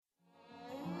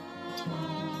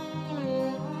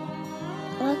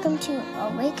welcome to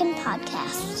Awaken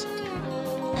Podcast.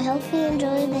 I hope you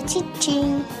enjoy the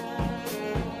teaching.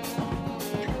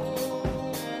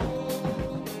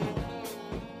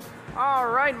 All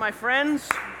right, my friends.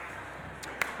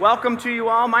 Welcome to you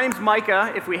all. My name's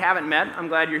Micah, if we haven't met. I'm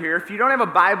glad you're here. If you don't have a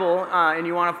Bible and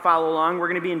you want to follow along, we're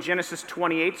going to be in Genesis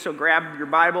 28, so grab your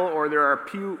Bible, or there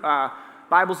are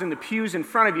Bibles in the pews in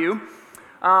front of you.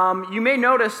 You may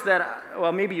notice that,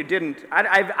 well, maybe you didn't.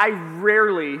 I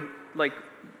rarely,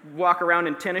 walk around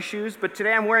in tennis shoes, but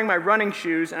today I'm wearing my running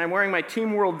shoes, and I'm wearing my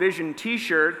Team World Vision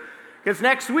t-shirt, because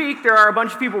next week there are a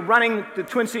bunch of people running the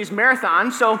Twin Cities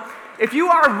Marathon, so if you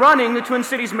are running the Twin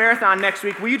Cities Marathon next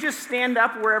week, will you just stand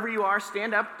up wherever you are?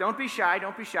 Stand up. Don't be shy.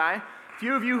 Don't be shy. A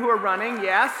few of you who are running,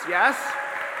 yes.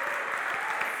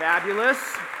 Fabulous.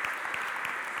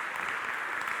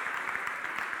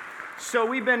 So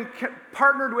we've been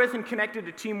partnered with and connected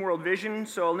to Team World Vision.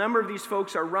 So a number of these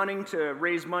folks are running to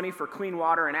raise money for clean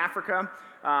water in Africa.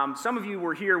 Some of you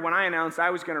were here when I announced I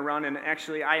was going to run, and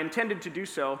actually I intended to do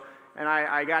so. And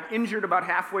I got injured about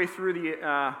halfway through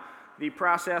the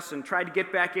process and tried to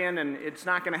get back in, and it's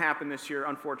not going to happen this year,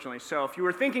 unfortunately. So if you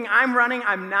were thinking I'm running,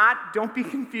 I'm not. Don't be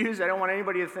confused. I don't want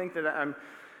anybody to think that I'm,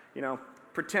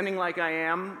 pretending like I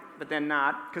am, but then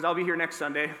not, because I'll be here next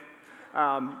Sunday.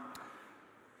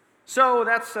 So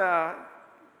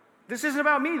this isn't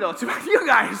about me, though. It's about you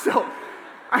guys. So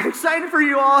I'm excited for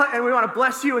you all, and we want to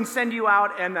bless you and send you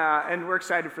out, and we're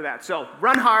excited for that. So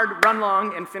run hard, run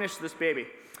long, and finish this baby.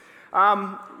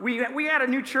 We had a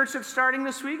new church that's starting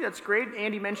this week. That's great.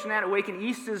 Andy mentioned that. Awaken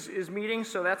East is meeting,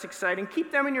 so that's exciting.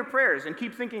 Keep them in your prayers and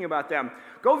keep thinking about them.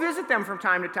 Go visit them from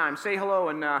time to time. Say hello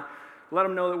and let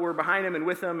them know that we're behind them and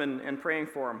with them and praying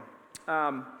for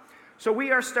them. So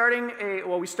we are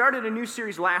we started a new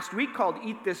series last week called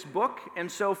Eat This Book.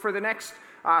 And so for the next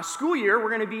school year,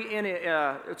 we're going to be in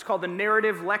it's called the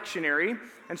Narrative Lectionary.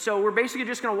 And so we're basically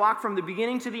just going to walk from the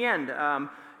beginning to the end.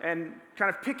 And kind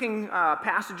of picking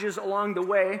passages along the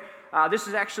way. This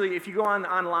is actually, if you go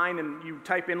online and you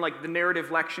type in the Narrative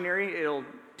Lectionary, it'll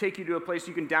take you to a place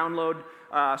you can download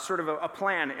sort of a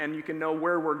plan, and you can know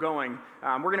where we're going.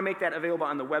 We're going to make that available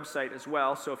on the website as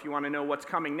well, so if you want to know what's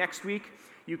coming next week,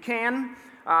 you can.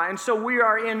 And so we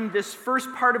are in this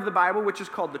first part of the Bible, which is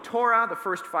called the Torah, the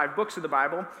first 5 books of the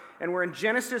Bible, and we're in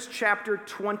Genesis chapter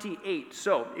 28.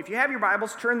 So if you have your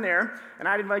Bibles, turn there, and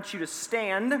I'd invite you to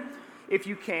stand if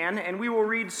you can, and we will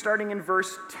read starting in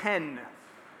verse 10.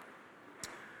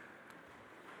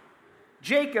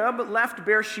 Jacob left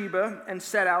Beersheba and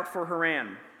set out for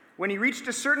Haran. When he reached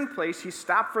a certain place, he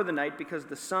stopped for the night because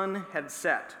the sun had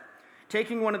set.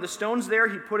 Taking one of the stones there,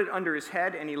 he put it under his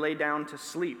head, and he lay down to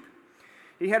sleep.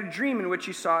 He had a dream in which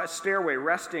he saw a stairway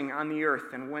resting on the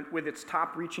earth and went with its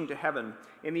top reaching to heaven,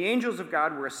 and the angels of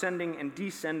God were ascending and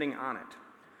descending on it.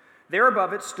 There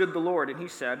above it stood the Lord, and he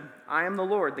said, I am the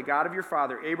Lord, the God of your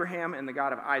father Abraham and the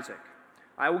God of Isaac.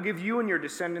 I will give you and your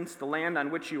descendants the land on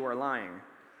which you are lying.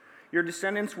 Your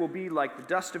descendants will be like the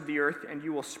dust of the earth, and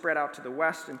you will spread out to the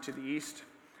west and to the east,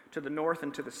 to the north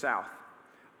and to the south.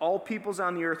 All peoples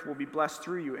on the earth will be blessed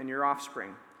through you and your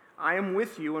offspring. I am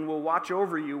with you and will watch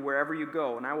over you wherever you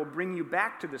go, and I will bring you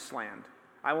back to this land.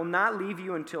 I will not leave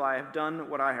you until I have done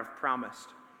what I have promised.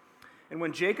 And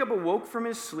when Jacob awoke from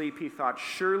his sleep, he thought,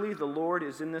 surely the Lord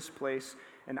is in this place,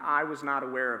 and I was not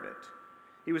aware of it.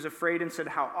 He was afraid and said,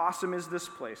 how awesome is this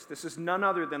place? This is none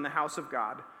other than the house of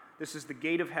God. This is the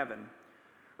gate of heaven.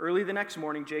 Early the next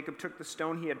morning, Jacob took the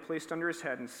stone he had placed under his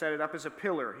head and set it up as a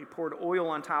pillar. He poured oil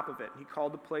on top of it. He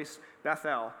called the place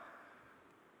Bethel,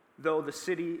 though the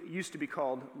city used to be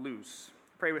called Luz.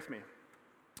 Pray with me.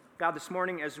 God, this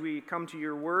morning as we come to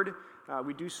your word,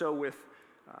 we do so with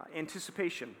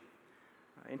anticipation.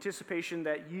 Anticipation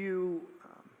that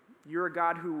you're a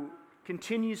God who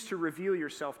continues to reveal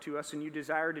yourself to us, and you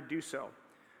desire to do so.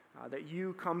 That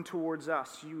you come towards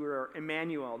us. You are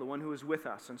Emmanuel, the one who is with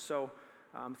us. And so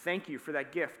thank you for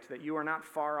that gift, that you are not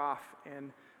far off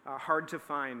and hard to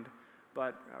find,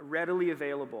 but readily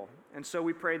available. And so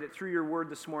we pray that through your word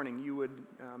this morning, you would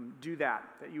do that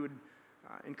you would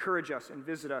encourage us and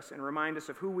visit us and remind us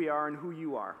of who we are and who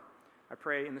you are. I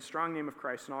pray in the strong name of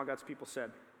Christ, and all God's people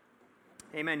said,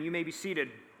 amen. You may be seated.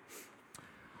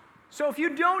 So if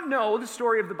you don't know the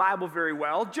story of the Bible very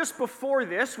well, just before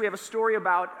this, we have a story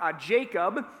about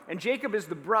Jacob, and Jacob is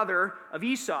the brother of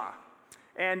Esau.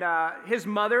 And his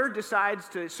mother decides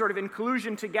to, sort of in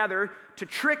collusion together, to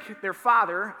trick their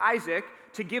father, Isaac,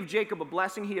 to give Jacob a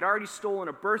blessing. He had already stolen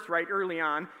a birthright early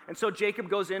on, and so Jacob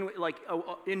goes in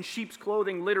in sheep's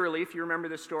clothing, literally, if you remember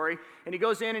this story, and he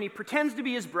goes in and he pretends to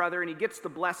be his brother, and he gets the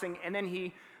blessing, and then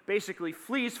he basically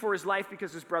flees for his life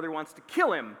because his brother wants to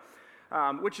kill him.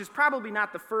 which is probably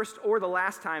not the first or the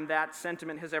last time that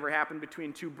sentiment has ever happened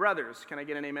between two brothers. Can I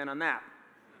get an amen on that?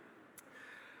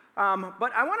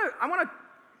 But I want to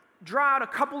draw out a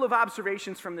couple of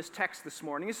observations from this text this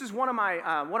morning. This is one of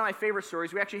my favorite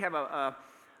stories. We actually have a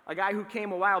guy who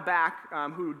came a while back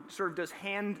who sort of does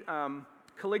hand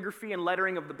calligraphy and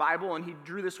lettering of the Bible, and he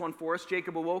drew this one for us.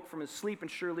 Jacob awoke from his sleep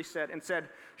and said,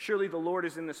 "Surely the Lord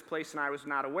is in this place, and I was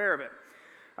not aware of it."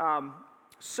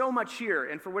 So much here,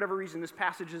 and for whatever reason, this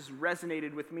passage has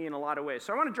resonated with me in a lot of ways.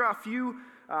 So I want to draw a few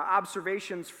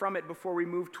observations from it before we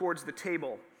move towards the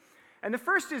table. And the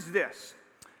first is this.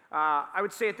 I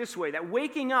would say it this way, that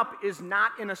waking up is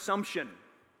not an assumption.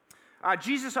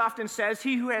 Jesus often says,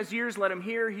 "He who has ears, let him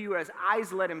hear. He who has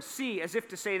eyes, let him see," as if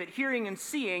to say that hearing and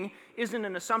seeing isn't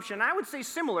an assumption. And I would say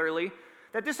similarly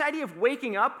that this idea of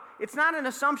waking up, it's not an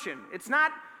assumption. It's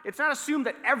not assumed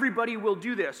that everybody will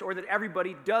do this or that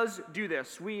everybody does do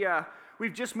this.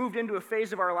 We've just moved into a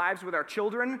phase of our lives with our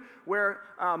children where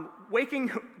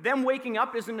waking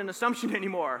up isn't an assumption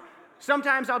anymore.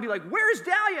 Sometimes I'll be like, "Where's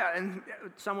Dahlia?" And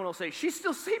someone will say, "She's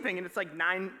still sleeping," and it's like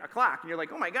 9 o'clock. And you're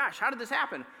like, "Oh my gosh, how did this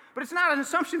happen?" But it's not an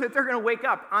assumption that they're going to wake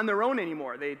up on their own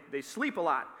anymore. They sleep a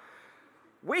lot.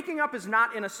 Waking up is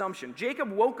not an assumption.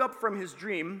 Jacob woke up from his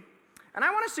dream, and I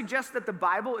want to suggest that the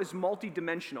Bible is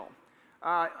multidimensional.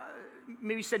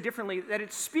 Maybe said differently, that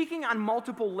it's speaking on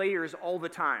multiple layers all the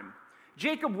time.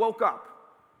 Jacob woke up.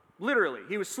 Literally,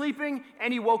 he was sleeping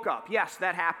and he woke up. Yes,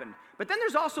 that happened. But then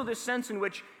there's also this sense in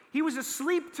which he was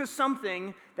asleep to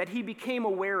something that he became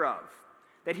aware of,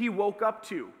 that he woke up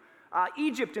to.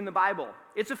 Egypt in the Bible,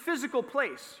 it's a physical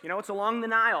place. It's along the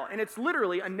Nile, and it's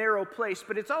literally a narrow place,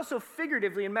 but it's also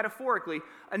figuratively and metaphorically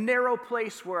a narrow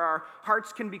place where our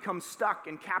hearts can become stuck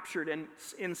and captured and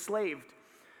enslaved.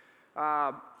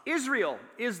 Israel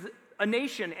is a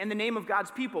nation and the name of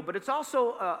God's people, but it's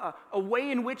also a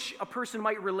way in which a person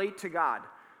might relate to God.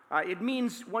 It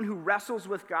means one who wrestles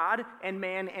with God and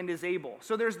man and is able.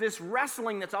 So there's this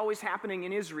wrestling that's always happening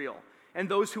in Israel and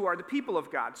those who are the people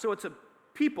of God. So it's a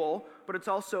people, but it's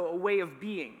also a way of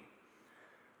being.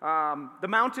 The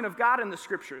mountain of God in the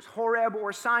scriptures, Horeb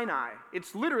or Sinai,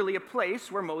 it's literally a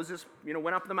place where Moses,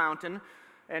 went up the mountain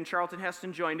and Charlton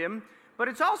Heston joined him. But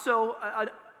it's also,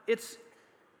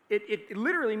 it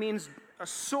literally means a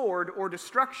sword or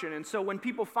destruction. And so when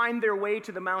people find their way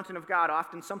to the mountain of God,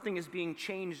 often something is being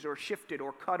changed or shifted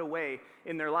or cut away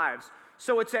in their lives.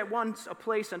 So it's at once a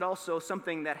place and also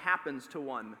something that happens to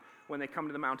one when they come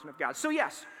to the mountain of God. So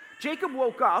yes, Jacob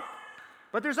woke up,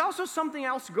 but there's also something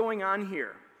else going on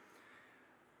here.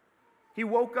 He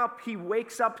woke up, he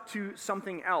wakes up to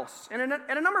something else. And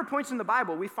at a number of points in the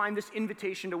Bible, we find this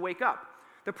invitation to wake up.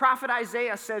 The prophet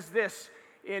Isaiah says this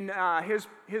in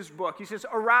his book. He says,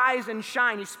 "Arise and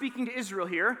shine." He's speaking to Israel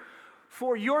here.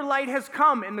 "For your light has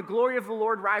come, and the glory of the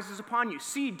Lord rises upon you.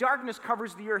 See, darkness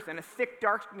covers the earth, and a thick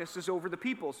darkness is over the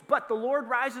peoples. But the Lord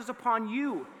rises upon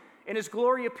you, and his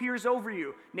glory appears over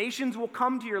you. Nations will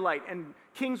come to your light, and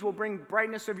kings will bring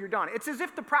brightness of your dawn." It's as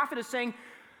if the prophet is saying,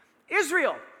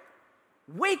 Israel,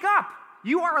 wake up.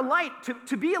 You are a light,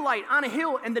 to be a light on a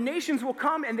hill, and the nations will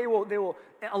come, and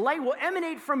a light will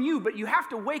emanate from you, but you have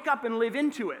to wake up and live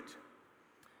into it.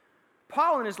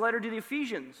 Paul, in his letter to the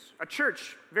Ephesians, a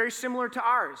church very similar to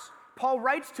ours, Paul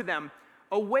writes to them,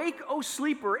 "Awake, O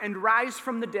sleeper, and rise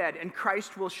from the dead, and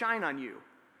Christ will shine on you."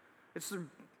 It's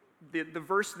the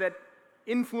verse that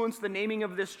influenced the naming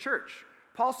of this church.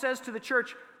 Paul says to the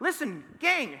church, "Listen,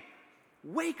 gang,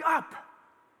 wake up.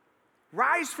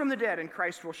 Rise from the dead, and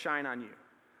Christ will shine on you."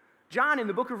 John, in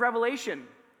the book of Revelation,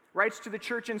 writes to the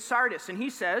church in Sardis, and he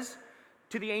says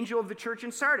to the angel of the church in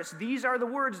Sardis, "These are the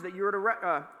words that you are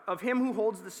to of him who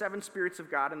holds the 7 spirits of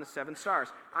God and the 7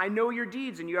 stars. I know your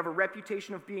deeds, and you have a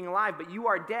reputation of being alive, but you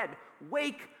are dead.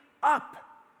 Wake up."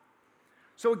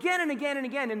 So again and again and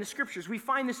again in the scriptures, we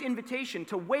find this invitation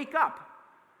to wake up,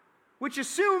 which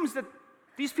assumes that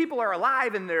these people are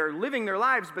alive and they're living their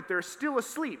lives, but they're still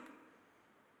asleep.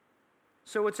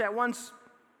 So it's at once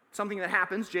something that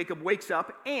happens. Jacob wakes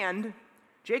up, and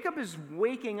Jacob is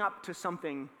waking up to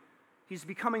something. He's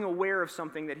becoming aware of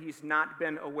something that he's not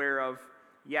been aware of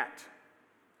yet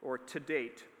or to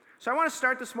date. So I want to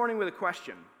start this morning with a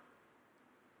question.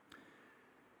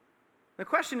 The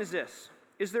question is this: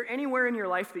 is there anywhere in your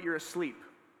life that you're asleep?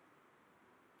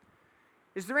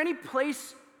 Is there any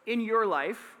place in your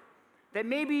life that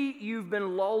maybe you've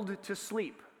been lulled to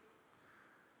sleep?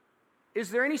 Is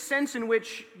there any sense in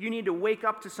which you need to wake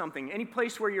up to something? Any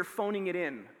place where you're phoning it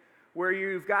in, where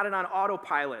you've got it on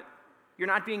autopilot? You're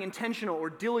not being intentional or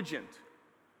diligent?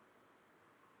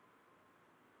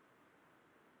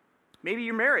 Maybe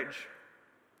your marriage.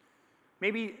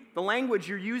 Maybe the language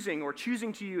you're using or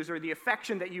choosing to use, or the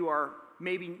affection that you are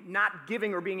maybe not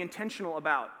giving or being intentional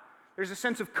about. There's a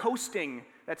sense of coasting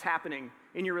that's happening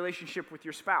in your relationship with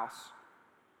your spouse.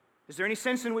 Is there any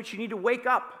sense in which you need to wake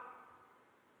up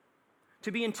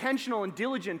to be intentional and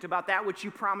diligent about that which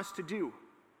you promised to do?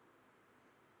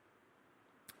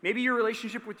 Maybe your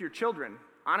relationship with your children.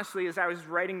 Honestly, as I was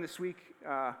writing this week,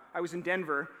 I was in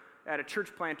Denver at a church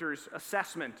planters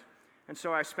assessment. And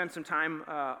so I spent some time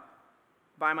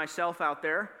by myself out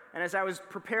there. And as I was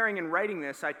preparing and writing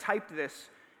this, I typed this,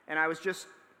 and I was just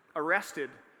arrested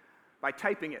by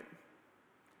typing it.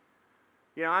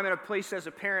 You know, I'm in a place as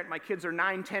a parent, my kids are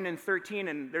 9, 10, and 13,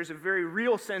 and there's a very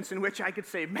real sense in which I could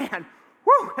say, man,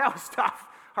 whew, that was tough.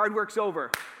 Hard work's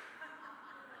over.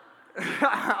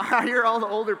 I hear all the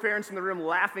older parents in the room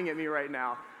laughing at me right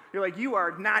now. You're like,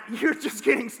 you're just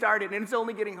getting started, and it's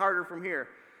only getting harder from here.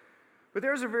 But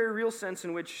there's a very real sense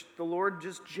in which the Lord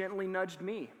just gently nudged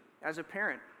me as a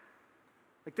parent.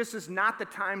 Like, this is not the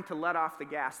time to let off the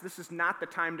gas. This is not the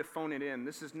time to phone it in.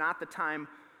 This is not the time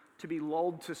to be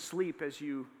lulled to sleep as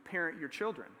you parent your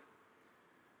children.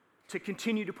 To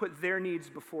continue to put their needs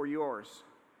before yours.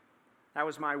 That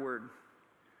was my word.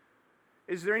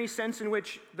 Is there any sense in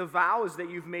which the vows that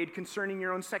you've made concerning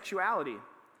your own sexuality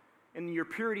and your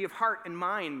purity of heart and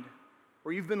mind,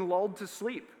 where you've been lulled to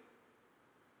sleep?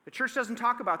 The church doesn't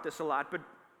talk about this a lot, but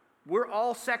we're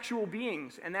all sexual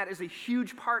beings, and that is a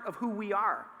huge part of who we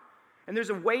are. And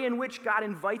there's a way in which God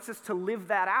invites us to live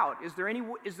that out. Is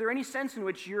there any sense in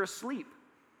which you're asleep?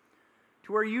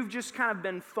 To where you've just kind of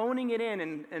been phoning it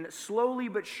in and slowly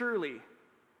but surely.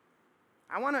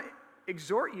 I want to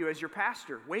exhort you as your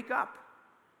pastor, wake up.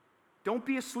 Don't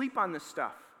be asleep on this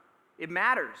stuff. It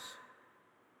matters.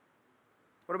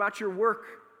 What about your work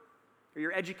or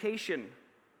your education,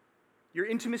 your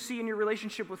intimacy in your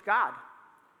relationship with God?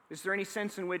 Is there any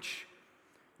sense in which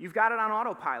you've got it on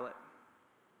autopilot?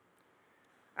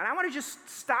 And I want to just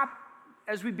stop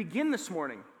as we begin this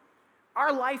morning.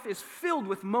 Our life is filled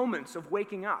with moments of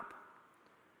waking up.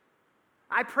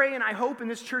 I pray and I hope in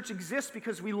this church exists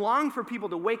because we long for people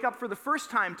to wake up for the first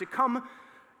time, to come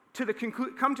to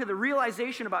the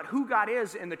realization about who God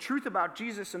is and the truth about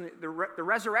Jesus and the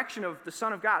resurrection of the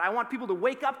Son of God. I want people to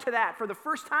wake up to that for the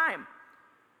first time.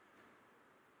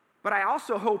 But I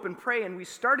also hope and pray, and we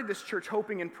started this church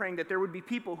hoping and praying that there would be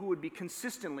people who would be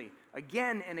consistently,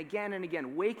 again and again and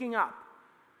again, waking up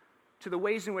to the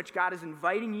ways in which God is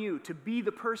inviting you to be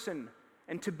the person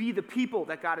and to be the people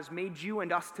that God has made you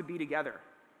and us to be together.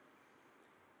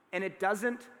 And it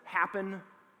doesn't happen,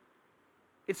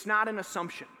 it's not an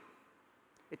assumption.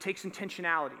 It takes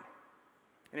intentionality,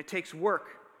 and it takes work,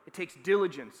 it takes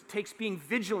diligence, it takes being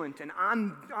vigilant and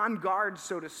on guard,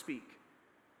 so to speak,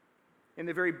 in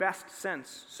the very best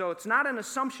sense. So it's not an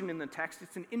assumption in the text,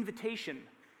 it's an invitation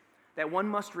that one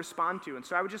must respond to. And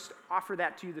so I would just offer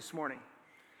that to you this morning.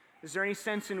 Is there any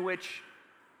sense in which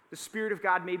the Spirit of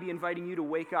God may be inviting you to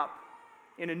wake up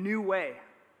in a new way?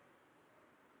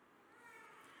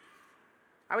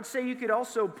 I would say you could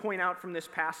also point out from this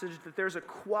passage that there's a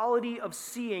quality of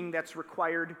seeing that's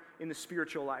required in the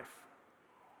spiritual life.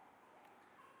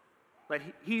 Let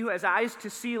he who has eyes to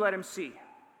see, let him see.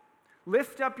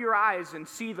 Lift up your eyes and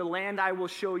see the land I will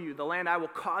show you, the land I will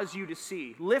cause you to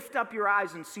see. Lift up your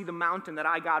eyes and see the mountain that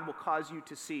I, God, will cause you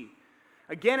to see.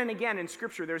 Again and again in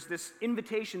Scripture, there's this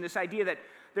invitation, this idea that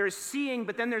there's seeing,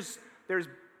 but then there's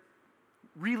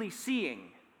really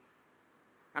seeing.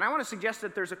 And I want to suggest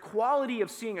that there's a quality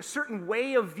of seeing, a certain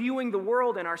way of viewing the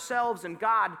world and ourselves and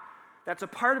God that's a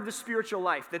part of the spiritual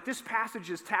life that this passage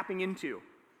is tapping into.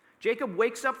 Jacob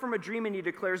wakes up from a dream and he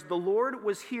declares, "The Lord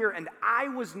was here and I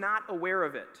was not aware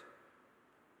of it."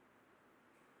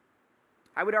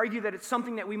 I would argue that it's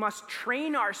something that we must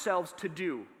train ourselves to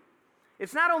do.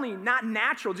 It's not only not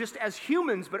natural just as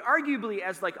humans, but arguably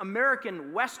as like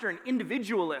American Western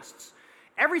individualists.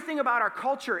 Everything about our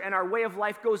culture and our way of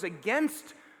life goes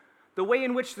against the way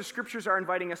in which the Scriptures are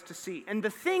inviting us to see and the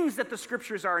things that the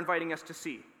Scriptures are inviting us to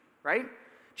see, right?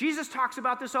 Jesus talks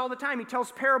about this all the time. He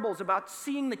tells parables about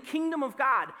seeing the kingdom of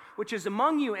God, which is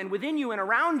among you and within you and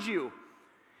around you.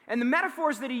 And the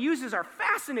metaphors that he uses are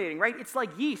fascinating, right? It's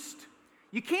like yeast.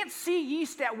 You can't see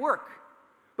yeast at work,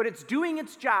 but it's doing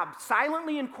its job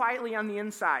silently and quietly on the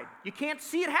inside. You can't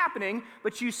see it happening,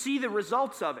 but you see the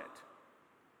results of it.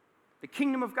 The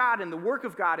kingdom of God and the work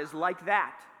of God is like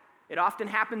that. It often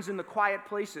happens in the quiet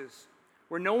places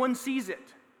where no one sees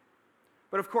it.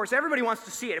 But of course, everybody wants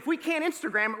to see it. If we can't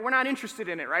Instagram it, we're not interested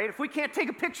in it, right? If we can't take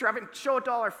a picture of it and show it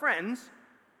to all our friends,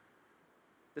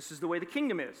 This is the way the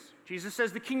kingdom is. Jesus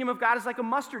says the kingdom of God is like a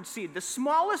mustard seed, the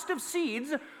smallest of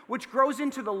seeds, which grows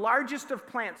into the largest of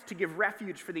plants to give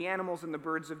refuge for the animals and the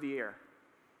birds of the air.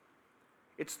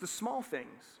 It's the small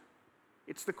things.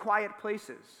 It's the quiet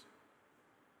places.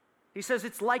 He says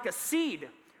it's like a seed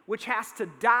which has to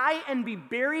die and be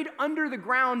buried under the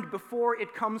ground before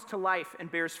it comes to life and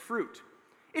bears fruit.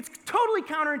 It's totally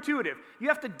counterintuitive. You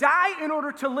have to die in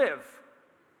order to live.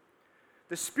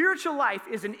 The spiritual life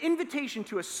is an invitation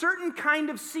to a certain kind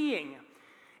of seeing,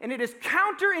 and it is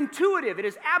counterintuitive. It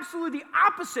is absolutely the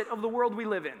opposite of the world we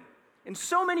live in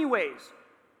so many ways.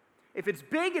 If it's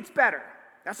big, it's better.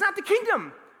 That's not the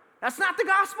kingdom. That's not the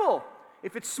gospel.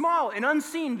 If it's small and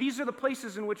unseen, these are the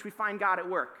places in which we find God at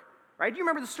work. Right? You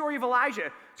remember the story of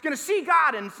Elijah. He's going to see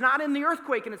God, and it's not in the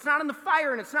earthquake, and it's not in the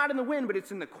fire, and it's not in the wind, but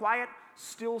it's in the quiet,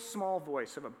 still, small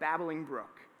voice of a babbling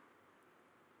brook.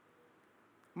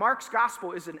 Mark's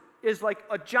gospel is like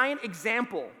a giant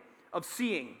example of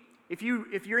seeing. If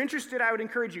you're interested, I would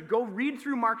encourage you, go read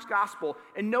through Mark's gospel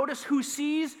and notice who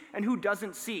sees and who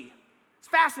doesn't see. It's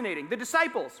fascinating. The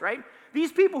disciples, right?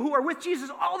 These people who are with Jesus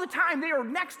all the time, they are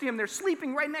next to him. They're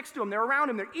sleeping right next to him. They're around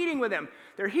him. They're eating with him.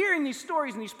 They're hearing these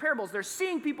stories and these parables. They're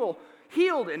seeing people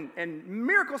healed and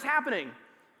miracles happening.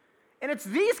 And it's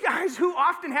these guys who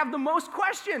often have the most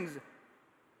questions.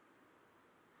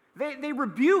 They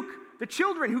rebuke the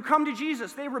children who come to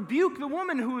Jesus. They rebuke the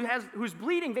woman who's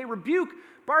bleeding. They rebuke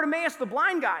Bartimaeus, the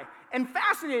blind guy. And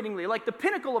fascinatingly, like the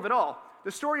pinnacle of it all,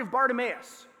 the story of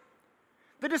Bartimaeus.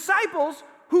 The disciples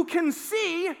who can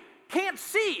see can't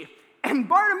see. And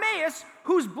Bartimaeus,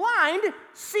 who's blind,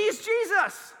 sees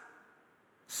Jesus.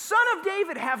 Son of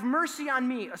David, have mercy on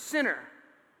me, a sinner.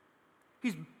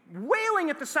 He's wailing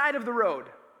at the side of the road.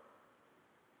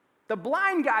 The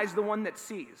blind guy's the one that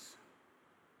sees.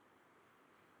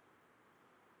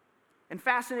 And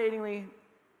fascinatingly,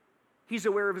 he's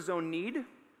aware of his own need,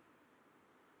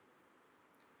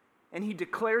 and he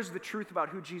declares the truth about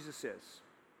who Jesus is,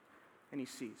 and he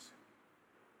sees.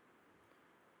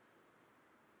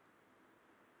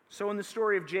 So in the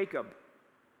story of Jacob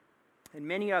and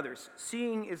many others,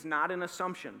 seeing is not an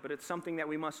assumption, but it's something that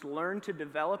we must learn to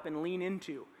develop and lean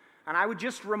into. And I would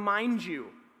just remind you,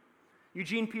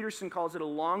 Eugene Peterson calls it a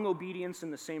long obedience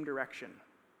in the same direction,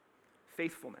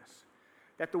 faithfulness.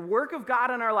 That the work of God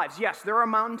in our lives, yes, there are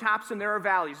mountaintops and there are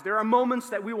valleys. There are moments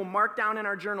that we will mark down in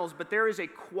our journals, but there is a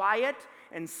quiet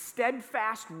and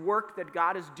steadfast work that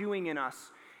God is doing in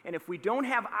us. And if we don't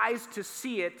have eyes to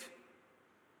see it,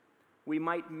 we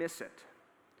might miss it.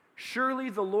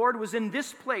 Surely the Lord was in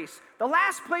this place, the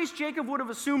last place Jacob would have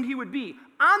assumed he would be,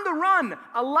 on the run,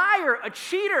 a liar, a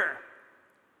cheater.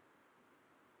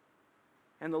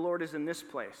 And the Lord is in this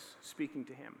place, speaking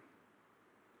to him,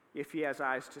 if he has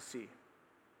eyes to see.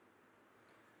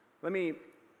 Let me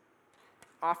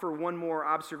offer one more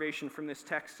observation from this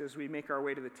text as we make our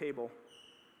way to the table,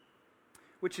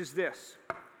 which is this.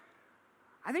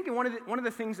 I think one of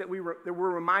the things that we're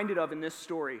reminded of in this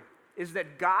story is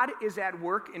that God is at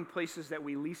work in places that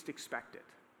we least expect it.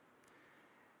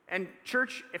 And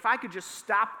church, if I could just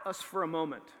stop us for a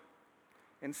moment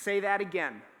and say that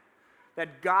again,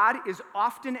 that God is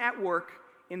often at work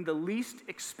in the least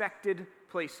expected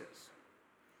places.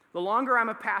 The longer I'm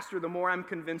a pastor, the more I'm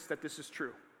convinced that this is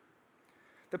true.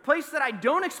 The place that I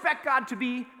don't expect God to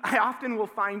be, I often will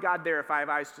find God there if I have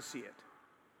eyes to see it.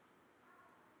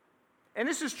 And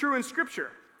this is true in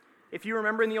Scripture. If you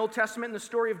remember in the Old Testament in the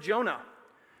story of Jonah,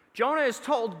 Jonah is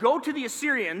told, go to the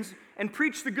Assyrians and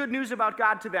preach the good news about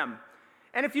God to them.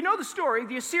 And if you know the story,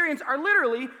 the Assyrians are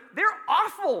they're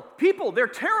awful people. They're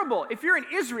terrible. If you're an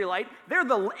Israelite, they're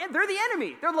the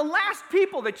enemy. They're the last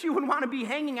people that you would want to be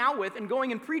hanging out with and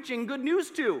going and preaching good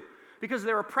news to, because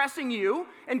they're oppressing you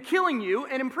and killing you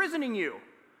and imprisoning you.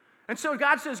 And so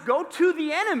God says, go to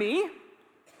the enemy.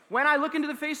 When I look into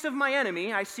the face of my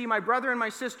enemy, I see my brother and my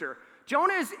sister.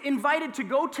 Jonah is invited to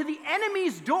go to the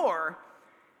enemy's door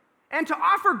and to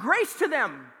offer grace to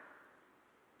them.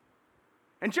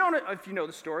 And Jonah, if you know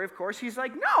the story, of course, he's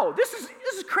like, no, this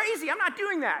is crazy. I'm not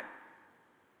doing that.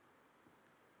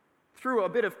 Through a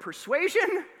bit of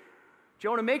persuasion,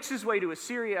 Jonah makes his way to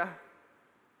Assyria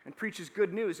and preaches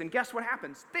good news. And guess what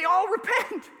happens? They all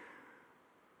repent.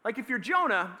 Like if you're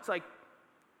Jonah, it's like,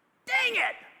 dang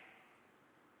it.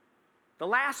 The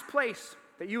last place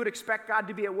that you would expect God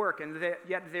to be at work, and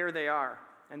yet there they are,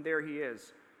 and there he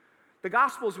is. The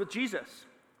Gospels with Jesus.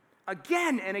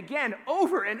 Again and again,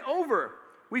 over and over,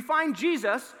 we find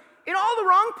Jesus in all the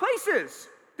wrong places.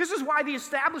 This is why the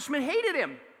establishment hated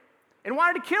him and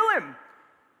wanted to kill him.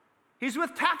 He's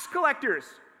with tax collectors,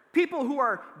 people who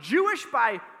are Jewish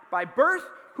by by birth,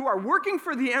 who are working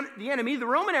for the enemy, the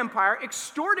Roman Empire,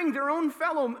 extorting their own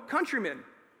fellow countrymen,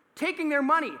 taking their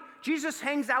money. Jesus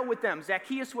hangs out with them.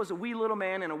 Zacchaeus was a wee little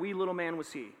man, and a wee little man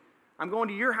was he. I'm going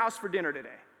to your house for dinner today.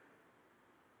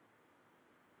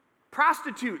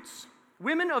 Prostitutes,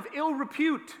 women of ill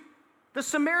repute, the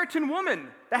Samaritan woman,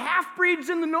 the half-breeds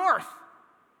in the north.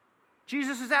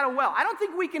 Jesus is at a well. I don't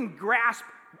think we can grasp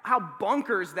how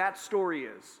bonkers that story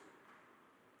is.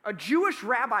 A Jewish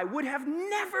rabbi would have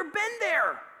never been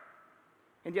there.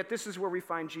 And yet this is where we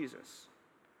find Jesus.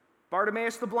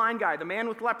 Bartimaeus the blind guy, the man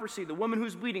with leprosy, the woman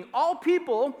who's bleeding, all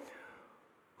people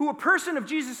who a person of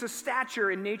Jesus' stature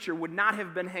and nature would not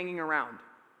have been hanging around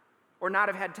or not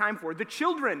have had time for. The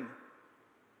children.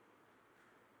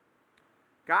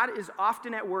 God is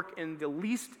often at work in the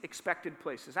least expected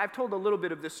places. I've told a little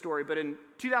bit of this story, but in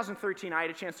 2013, I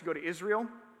had a chance to go to Israel.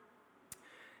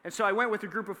 And so I went with a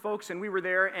group of folks, and we were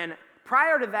there. And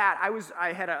prior to that,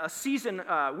 I had a season.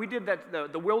 We did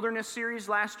the Wilderness series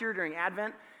last year during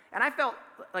Advent. And I felt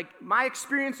like my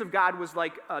experience of God was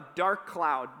like a dark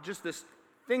cloud, just this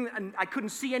thing. I couldn't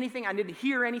see anything. I didn't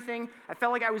hear anything. I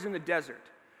felt like I was in the desert.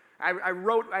 I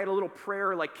had a little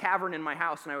prayer like cavern in my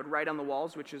house, and I would write on the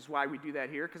walls, which is why we do that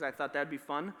here, because I thought that'd be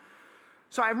fun.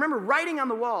 So I remember writing on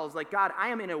the walls, like, God, I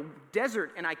am in a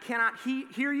desert, and I cannot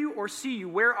hear you or see you.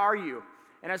 Where are you?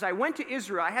 And as I went to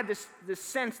Israel, I had this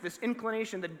sense, this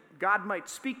inclination that God might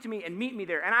speak to me and meet me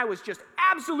there. And I was just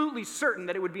absolutely certain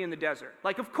that it would be in the desert.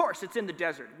 Like, of course, it's in the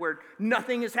desert where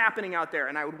nothing is happening out there.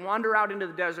 And I would wander out into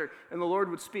the desert, and the Lord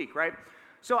would speak, right?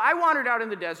 So I wandered out in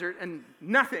the desert, and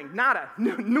nothing, nada,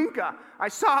 nunca. I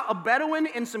saw a Bedouin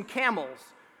and some camels.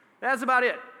 That's about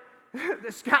it.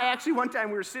 This guy, actually, one time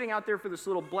we were sitting out there for this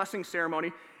little blessing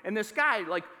ceremony, and this guy,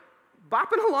 like,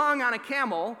 bopping along on a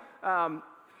camel, and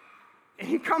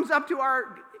he comes up to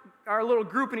our little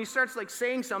group, and he starts, like,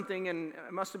 saying something, and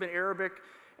it must have been Arabic,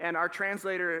 and our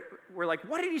translator, we're like,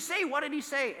 what did he say? What did he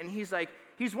say? And he's like,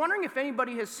 he's wondering if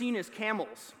anybody has seen his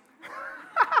camels.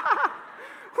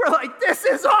 We're like, this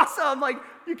is awesome. Like,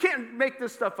 you can't make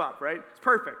this stuff up, right? It's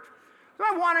perfect. So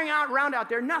I'm wandering around out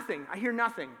there, nothing. I hear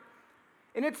nothing.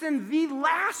 And it's in the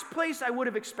last place I would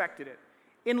have expected it.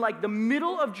 In like the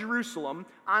middle of Jerusalem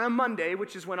on a Monday,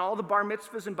 which is when all the bar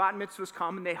mitzvahs and bat mitzvahs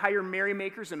come, and they hire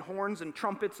merrymakers and horns and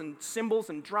trumpets and cymbals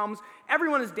and drums.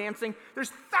 Everyone is dancing.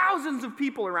 There's thousands of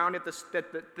people around at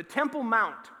the Temple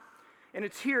Mount. And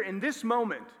it's here in this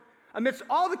moment, amidst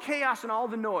all the chaos and all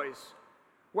the noise,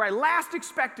 where I last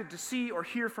expected to see or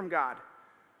hear from God,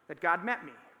 that God met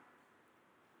me.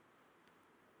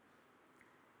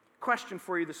 Question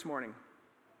for you this morning.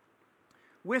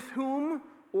 With whom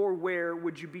or where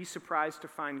would you be surprised to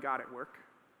find God at work?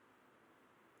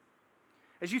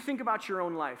 As you think about your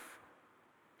own life,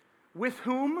 with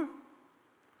whom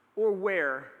or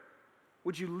where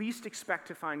would you least expect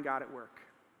to find God at work?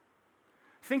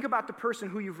 Think about the person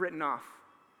who you've written off.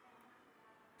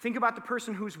 Think about the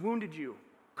person who's wounded you,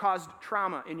 caused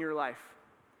trauma in your life.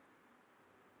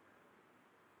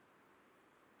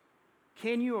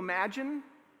 Can you imagine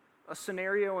a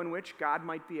scenario in which God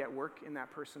might be at work in that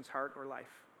person's heart or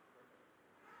life?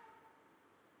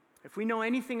 If we know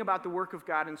anything about the work of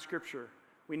God in Scripture,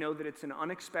 we know that it's in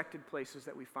unexpected places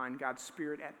that we find God's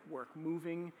Spirit at work,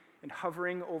 moving and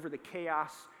hovering over the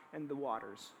chaos and the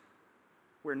waters,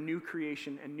 where new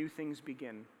creation and new things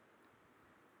begin.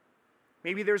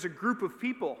 Maybe there's a group of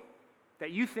people that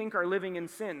you think are living in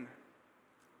sin.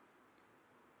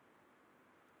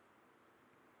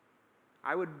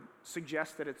 I would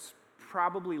suggest that it's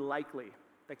probably likely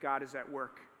that God is at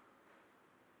work,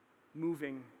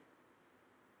 moving,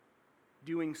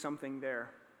 doing something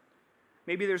there.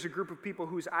 Maybe there's a group of people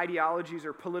whose ideologies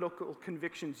or political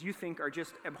convictions you think are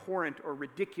just abhorrent or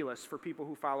ridiculous for people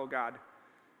who follow God.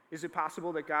 Is it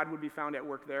possible that God would be found at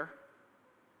work there?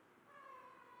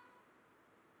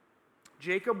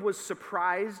 Jacob was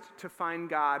surprised to find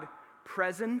God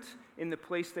present in the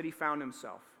place that he found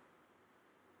himself.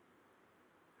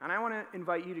 And I want to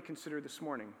invite you to consider this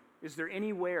morning, is there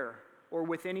anywhere or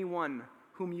with anyone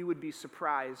whom you would be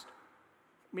surprised,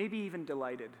 maybe even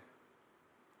delighted,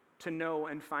 to know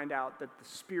and find out that the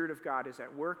Spirit of God is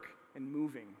at work and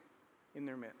moving in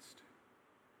their midst?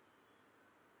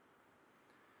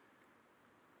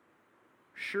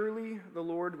 Surely the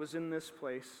Lord was in this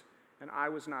place, and I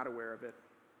was not aware of it.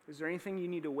 Is there anything you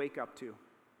need to wake up to?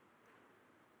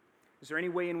 Is there any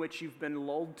way in which you've been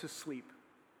lulled to sleep?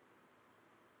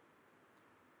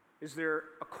 Is there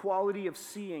a quality of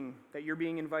seeing that you're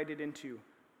being invited into,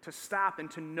 to stop and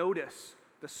to notice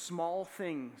the small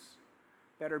things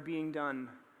that are being done,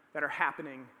 that are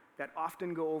happening, that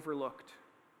often go overlooked?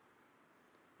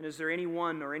 And is there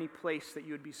anyone or any place that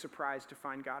you would be surprised to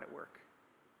find God at work?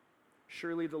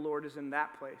 Surely the Lord is in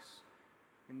that place,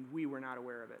 and we were not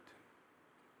aware of it.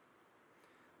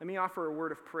 Let me offer a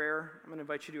word of prayer. I'm going to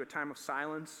invite you to a time of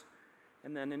silence,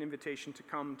 and then an invitation to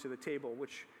come to the table,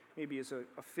 which maybe is a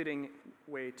fitting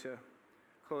way to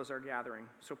close our gathering.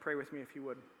 So pray with me if you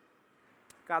would.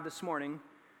 God, this morning,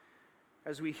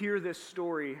 as we hear this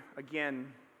story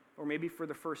again, or maybe for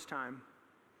the first time,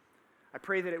 I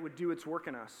pray that it would do its work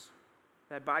in us,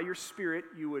 that by your Spirit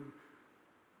you would,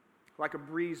 like a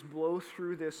breeze, blow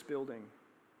through this building,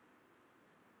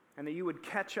 and that you would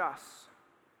catch us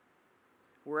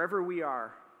wherever we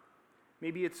are.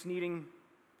 Maybe it's needing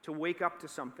to wake up to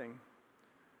something.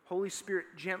 Holy Spirit,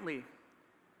 gently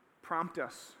prompt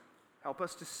us. Help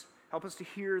us to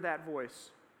hear that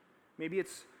voice. Maybe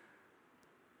it's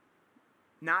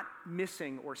not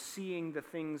missing or seeing the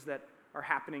things that are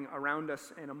happening around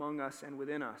us and among us and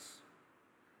within us.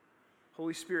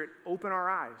 Holy Spirit, open our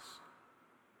eyes.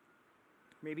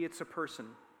 Maybe it's a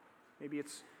person. Maybe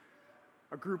it's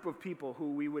a group of people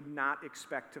who we would not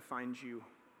expect to find you,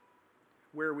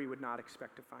 where we would not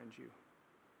expect to find you.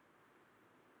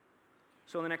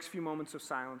 So in the next few moments of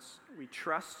silence, we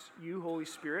trust you, Holy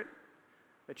Spirit,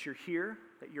 that you're here,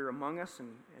 that you're among us and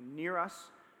near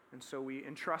us, and so we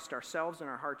entrust ourselves and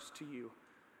our hearts to you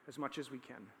as much as we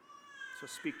can. So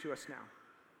speak to us now.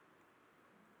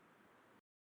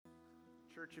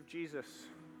 Church of Jesus,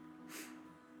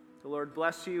 the Lord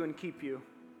bless you and keep you.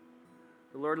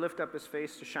 The Lord lift up his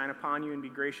face to shine upon you and be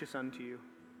gracious unto you.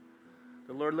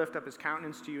 The Lord lift up his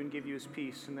countenance to you and give you his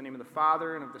peace. In the name of the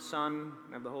Father, and of the Son,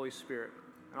 and of the Holy Spirit.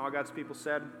 And all God's people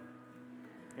said,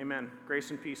 amen.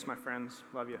 Grace and peace, my friends.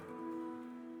 Love you.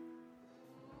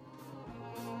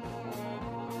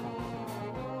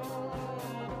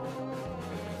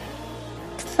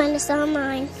 Find us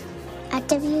online at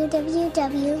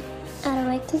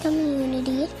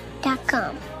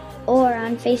www.awakencommunity.com or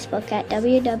on Facebook at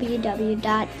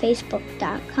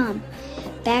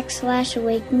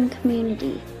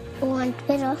www.facebook.com/awakencommunity or on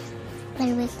Twitter at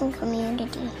Awaken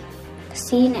Community.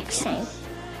 See you next time.